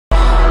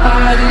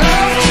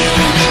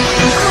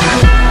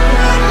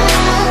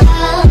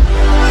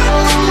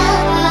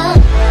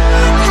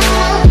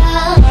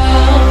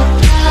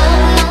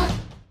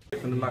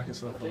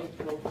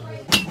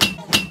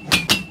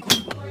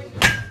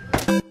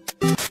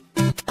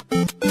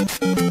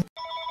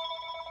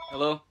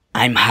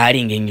I'm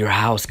hiding in your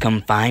house.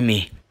 Come find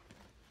me.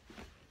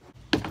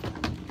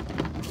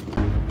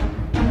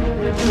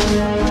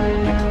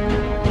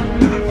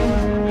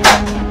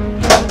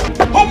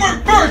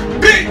 Homework first,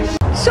 bitch!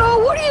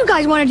 So, what do you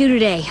guys want to do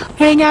today?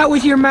 Hang out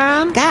with your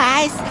mom?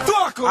 Guys!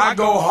 Fuck 'em. I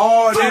go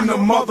hard in the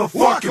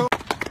motherfucking...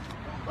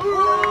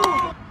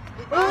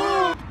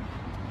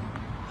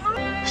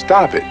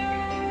 Stop it.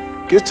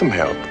 Get some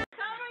help.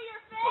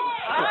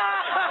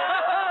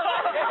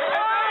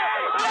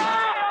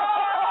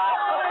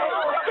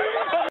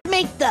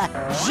 Make the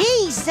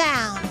G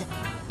sound.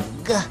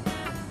 G.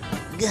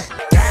 G.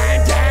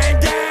 Gang, gang,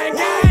 gang,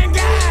 gang,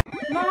 gang!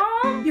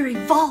 Mom, you're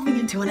evolving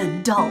into an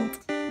adult.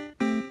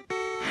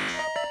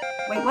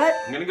 Wait, what?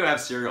 I'm gonna go have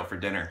cereal for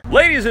dinner.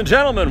 Ladies and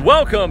gentlemen,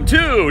 welcome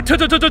to Target!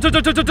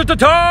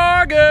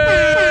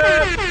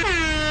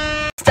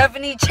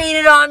 Stephanie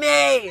cheated on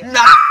me!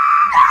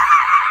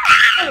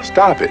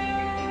 Stop it.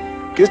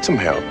 Get some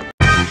help.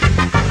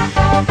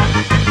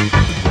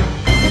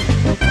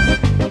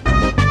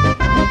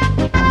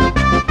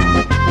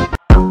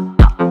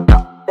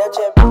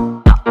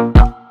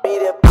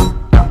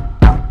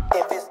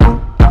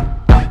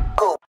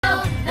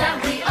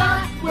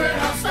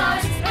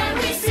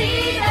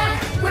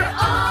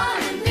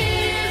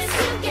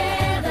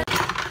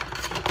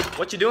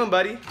 What you doing,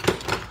 buddy?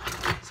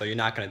 So you're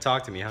not gonna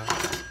talk to me, huh?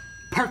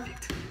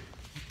 Perfect.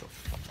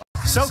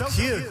 So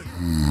cute.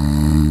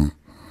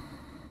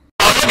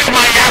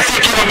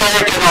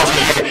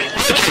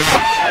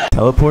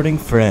 Teleporting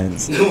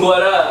friends.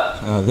 What up?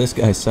 Oh, this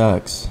guy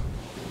sucks.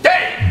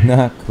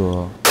 Not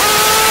cool.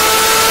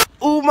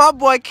 Ooh, my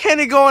boy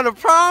Kenneth going to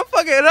prom?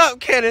 Fuck it up,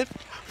 Kenneth.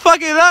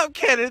 Fuck it up,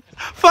 Kenneth.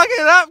 Fuck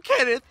it up,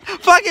 Kenneth.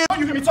 Fuck it.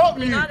 You hear me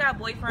talking to you? I got a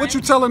boyfriend. What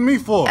you telling me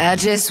for? I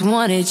just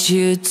wanted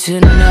you to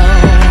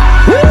know.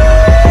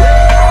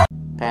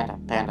 Panda,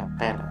 panda,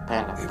 panda,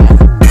 panda,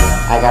 panda.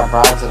 I got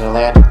broads in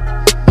Atlanta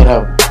in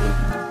a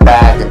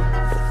bag.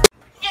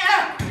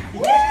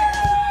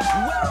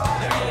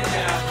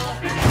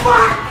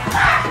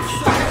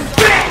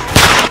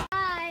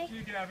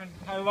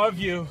 I love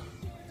you.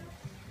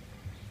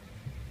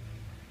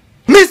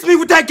 Miss me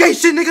with that gay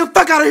shit, nigga.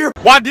 Fuck out of here.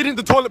 Why didn't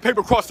the toilet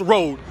paper cross the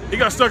road? It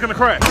got stuck in the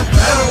crack.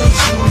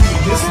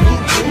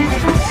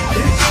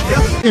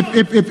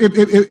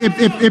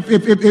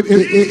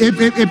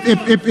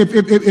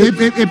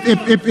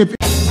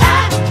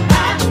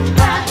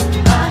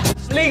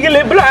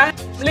 Legally blind.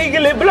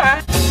 Legally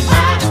blind.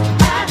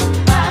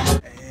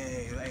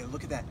 Hey,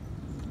 look at that.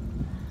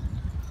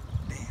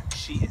 Damn,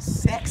 she is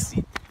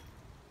sexy.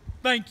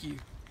 Thank you.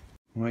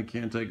 Why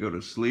can't I go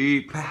to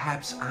sleep?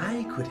 Perhaps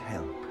I could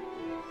help.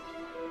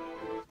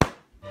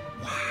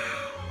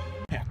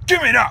 Yeah,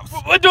 give me those!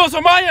 What those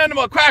are my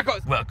animal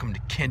crackers! Welcome to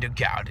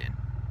kindergarten,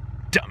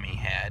 dummy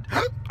head.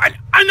 I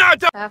know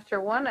that. After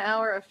 1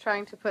 hour of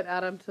trying to put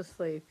Adam to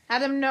sleep.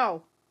 Adam,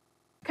 no.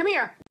 Come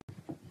here.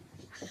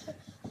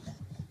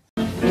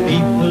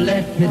 People,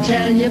 let me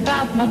tell you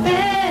about my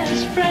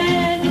best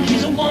friend.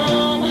 He's a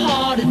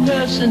warm-hearted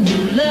person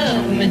who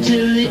loved me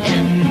till the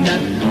end.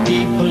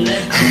 People,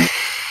 let me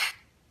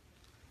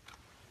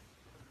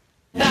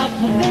about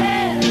my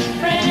best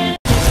friend.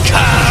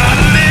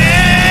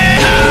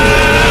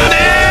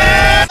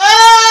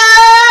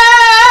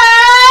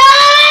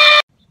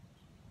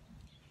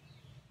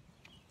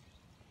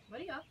 What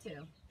are you up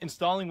to?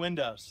 Installing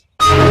Windows.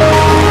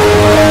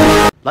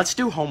 Let's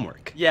do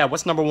homework. Yeah,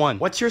 what's number 1?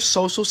 What's your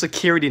social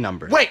security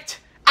number? Wait!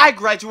 I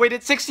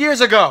graduated 6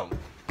 years ago!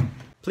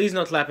 Please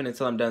no clapping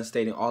until I'm done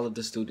stating all of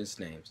the students'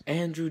 names.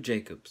 Andrew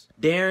Jacobs.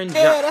 Darren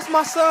Yeah, that's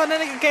my son. That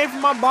nigga came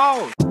from my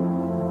balls.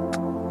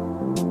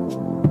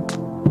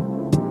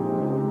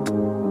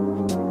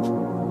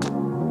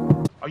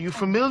 Are you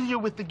familiar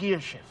with the gear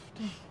shift?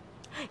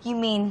 You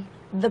mean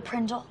the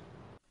Prindle?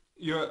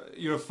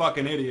 You're a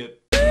fucking idiot.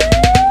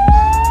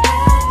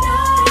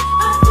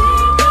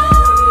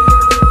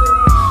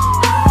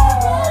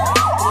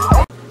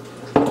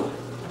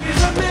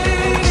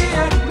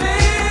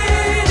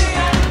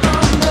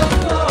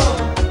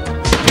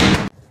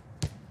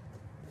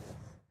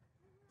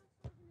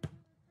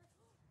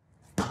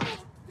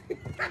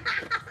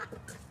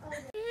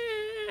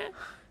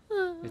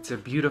 It's a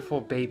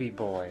beautiful baby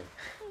boy.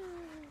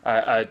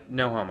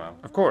 No homo,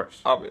 of course.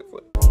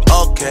 Obviously.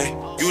 Okay,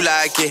 you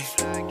like it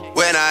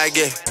when I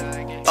get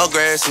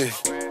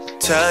aggressive.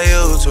 Tell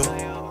you to.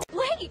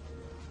 Wait!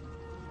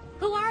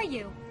 Who are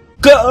you?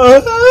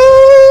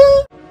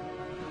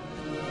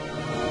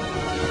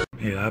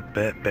 Yeah, I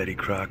bet Betty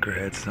Crocker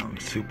had something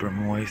super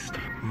moist.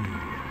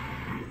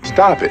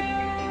 Stop it.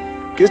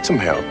 Get some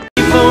help.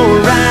 For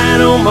a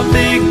ride on my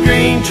big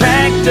green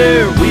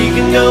tractor. We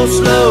can go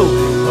slow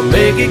or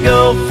make it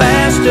go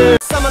faster.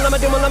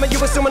 You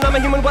assuming I'm a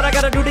human. What I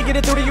gotta do to get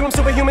it through to you? I'm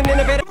superhuman,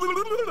 innovative.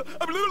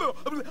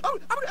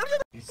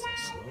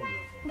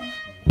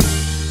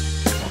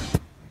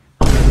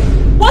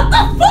 What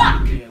the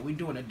fuck? Yeah, we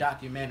doing a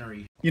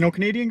documentary. You know,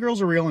 Canadian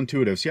girls are real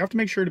intuitive, so you have to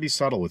make sure to be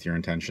subtle with your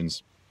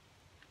intentions.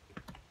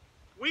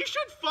 We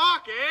should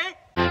fuck, eh?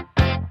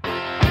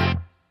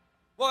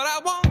 What I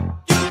want,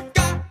 you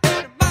got,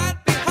 and it might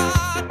be hard.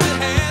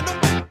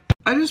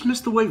 just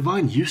miss the way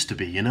Vine used to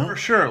be, you know? For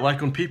sure,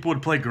 like when people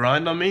would play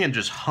Grind on me and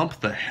just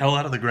hump the hell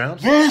out of the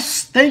ground.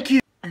 Yes, thank you.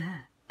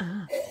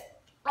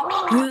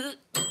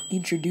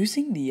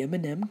 Introducing the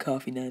M&M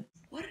coffee nut.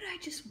 What did I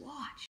just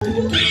watch?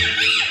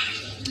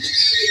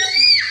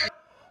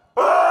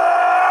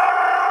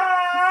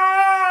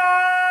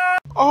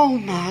 Oh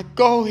my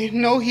God,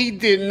 no he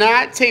did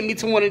not take me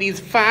to one of these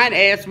fine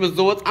ass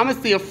resorts. I'ma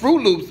see a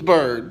Fruit Loops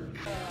bird.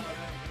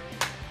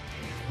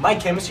 My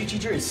chemistry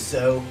teacher is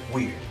so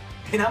weird,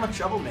 and I'm a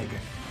troublemaker.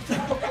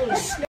 But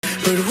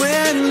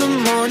when the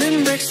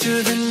morning breaks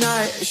through the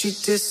night, she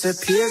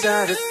disappears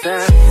out of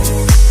sight.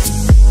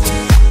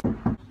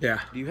 Yeah.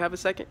 Do you have a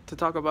second to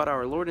talk about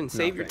our Lord and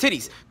Savior? Okay.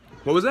 Titties.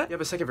 What was that? You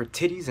have a second for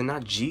titties and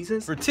not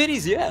Jesus? For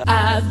titties, yeah.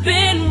 I've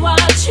been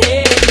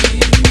watching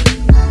you.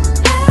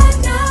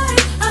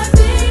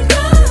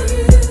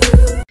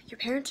 Your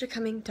parents are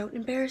coming. Don't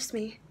embarrass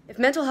me. If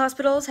mental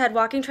hospitals had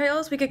walking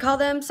trails, we could call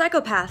them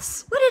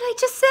psychopaths. What did I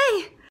just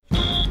say?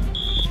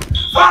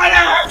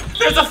 Spider!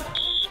 There's a...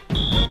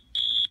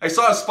 I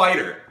saw a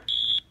spider.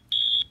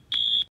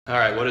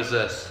 Alright, what is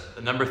this?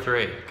 The number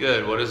 3.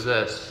 Good, what is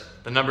this?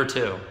 The number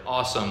 2.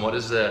 Awesome, what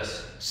is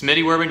this?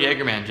 Smitty Werben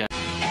Jaegerman, Jen.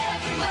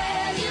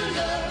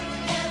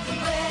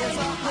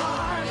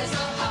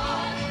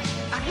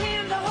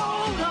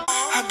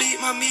 I beat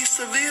my meat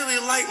severely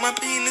like my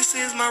penis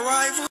is my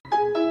rival.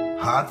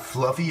 Hot,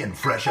 fluffy, and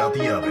fresh out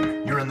the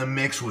oven. You're in the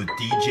mix with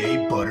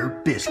DJ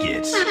Butter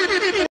Biscuits.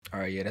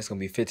 Alright, yeah, that's gonna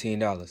be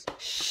 $15.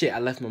 Shit, I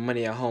left my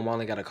money at home, I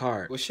only got a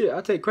card. Well shit,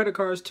 I'll take credit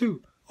cards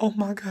too. Oh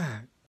my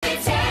God.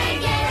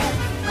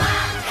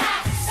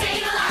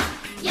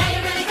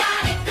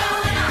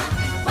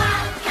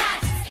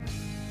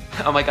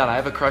 Oh my God, I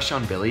have a crush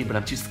on Billy, but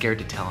I'm too scared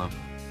to tell him.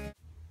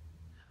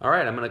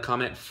 Alright, I'm gonna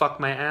comment, fuck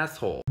my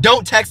asshole.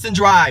 Don't text and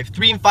drive.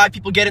 3 in 5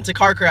 people get into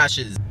car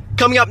crashes.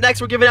 Coming up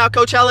next, we're giving out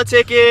Coachella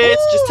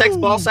tickets. Ooh. Just text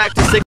ballsack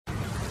to 6.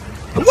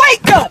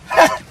 Wake up!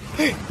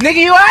 Nigga,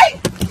 you alright?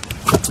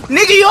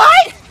 Nigga, you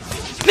alright?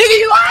 Nigga,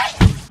 you alright?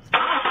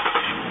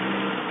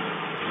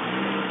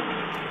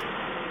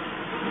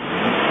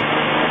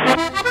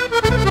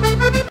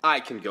 I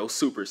can go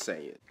Super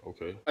Saiyan.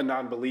 Okay. A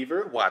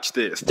non-believer? Watch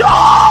this.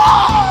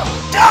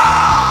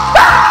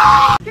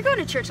 You're going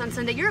to church on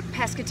Sunday. You're a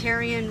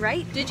pescatarian,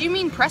 right? Did you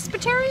mean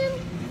Presbyterian?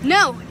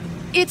 No,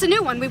 it's a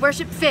new one. We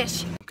worship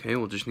fish. Okay,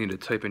 we'll just need to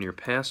type in your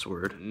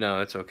password. No,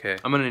 that's okay.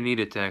 I'm gonna need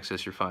it to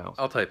access your files.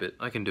 I'll type it.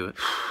 I can do it.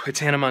 It's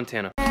Hannah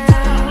Montana.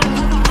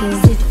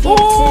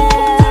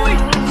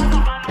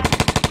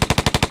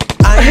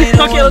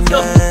 Okay, let's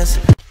go.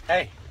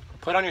 Hey,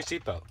 put on your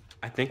seatbelt.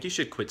 I think you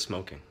should quit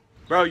smoking.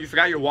 Bro, you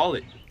forgot your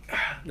wallet.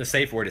 The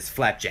safe word is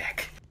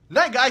flapjack.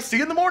 Night, guys. See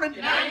you in the morning.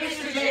 Good night,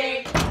 Mr.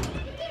 J.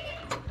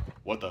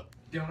 What the?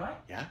 Doing right?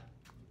 Yeah.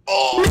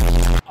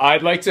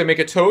 I'd like to make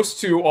a toast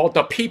to all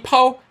the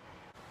people.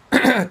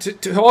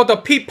 to all the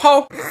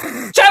people.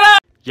 Shut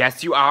up!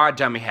 Yes, you are a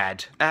dummy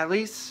head. At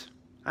least,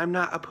 I'm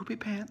not a poopy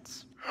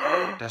pants.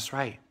 That's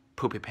right,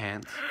 poopy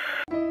pants.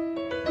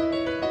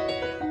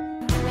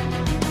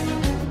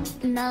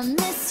 And I'll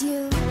miss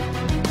you.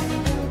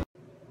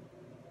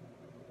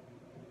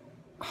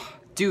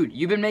 Dude,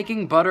 you've been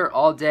making butter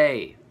all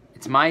day.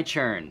 It's my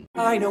turn.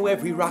 I know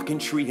every rock and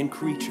tree and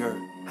creature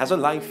has a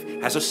life,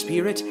 has a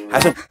spirit,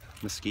 has a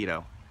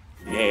mosquito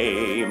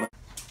name.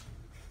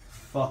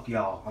 Fuck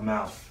y'all, I'm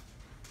out.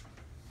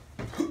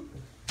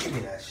 Give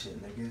me that shit,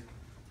 nigga.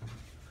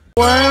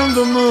 When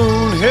the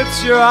moon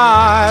hits your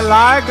eye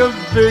like a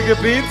big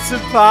pizza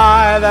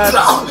pie, that's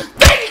a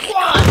big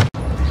one!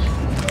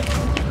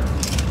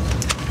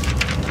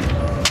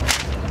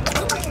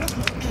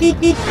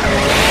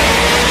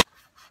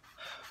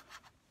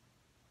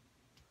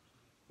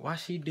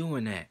 Why's she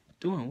doing that?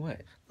 Doing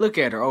what? Look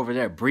at her over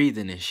there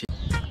breathing and shit.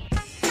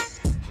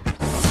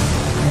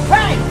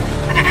 Hey!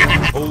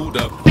 Hold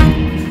up.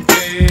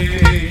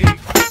 Hey.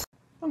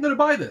 I'm gonna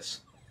buy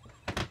this.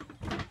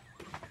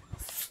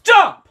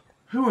 Stop!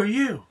 Who are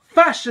you?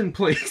 Fashion,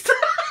 please.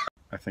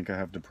 I think I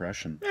have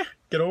depression.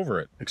 Get over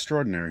it.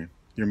 Extraordinary.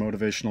 Your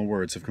motivational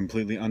words have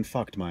completely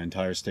unfucked my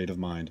entire state of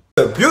mind.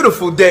 A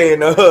beautiful day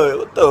in the hood.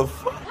 What the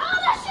fuck?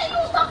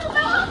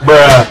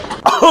 Bruh.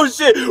 Oh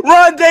shit!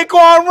 Run,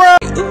 Daquan, run!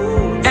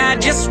 Ooh, I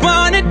just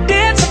wanna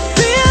dance and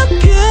feel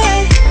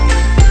good.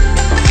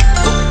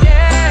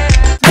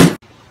 Yeah.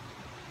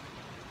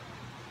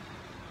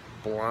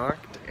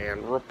 Blocked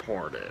and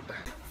reported.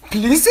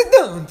 Please sit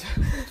down.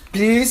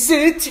 Please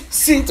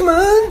sit,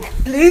 man.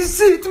 Please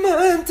sit,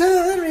 man.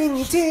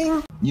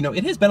 Anything. You know,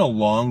 it has been a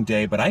long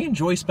day, but I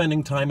enjoy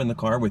spending time in the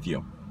car with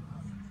you.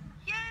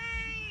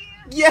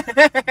 Yay!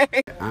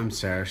 I'm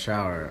Sarah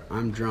Shower.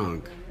 I'm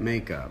drunk.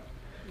 Makeup.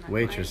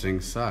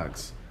 Waitressing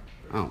sucks.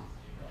 Oh.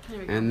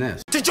 And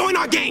this. To join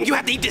our gang, you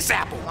have to eat this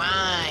apple.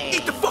 Why?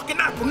 Eat the fucking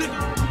apple, nigga.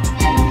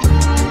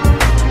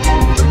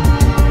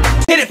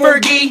 Hit it,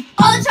 Fergie!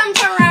 All the time,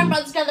 turn around,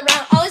 brothers gather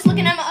around. Always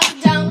looking at my up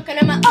and down, looking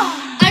at my.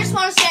 Oh, I just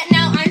want to sit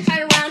now. I'm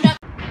trying to round up.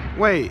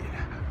 Wait,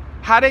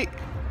 how they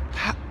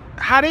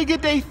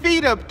get their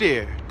feet up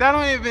there? That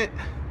don't even.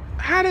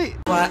 How did?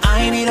 Why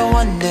I need a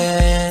one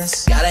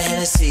dance. Got a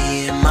Hennessy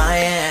in my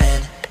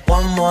hand.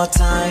 One more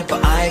time,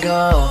 but I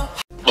go.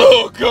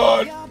 Oh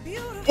God!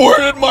 Where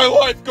did my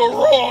life go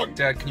wrong?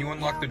 Dad, can you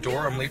unlock the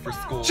door? I'm late for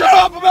school. Shut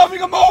up! I'm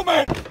having a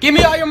moment. Give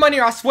me all your money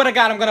or I swear to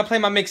God I'm gonna play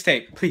my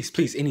mixtape. Please,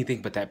 please,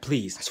 anything but that,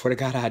 please. I swear to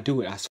God I'll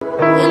do it. I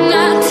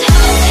swear.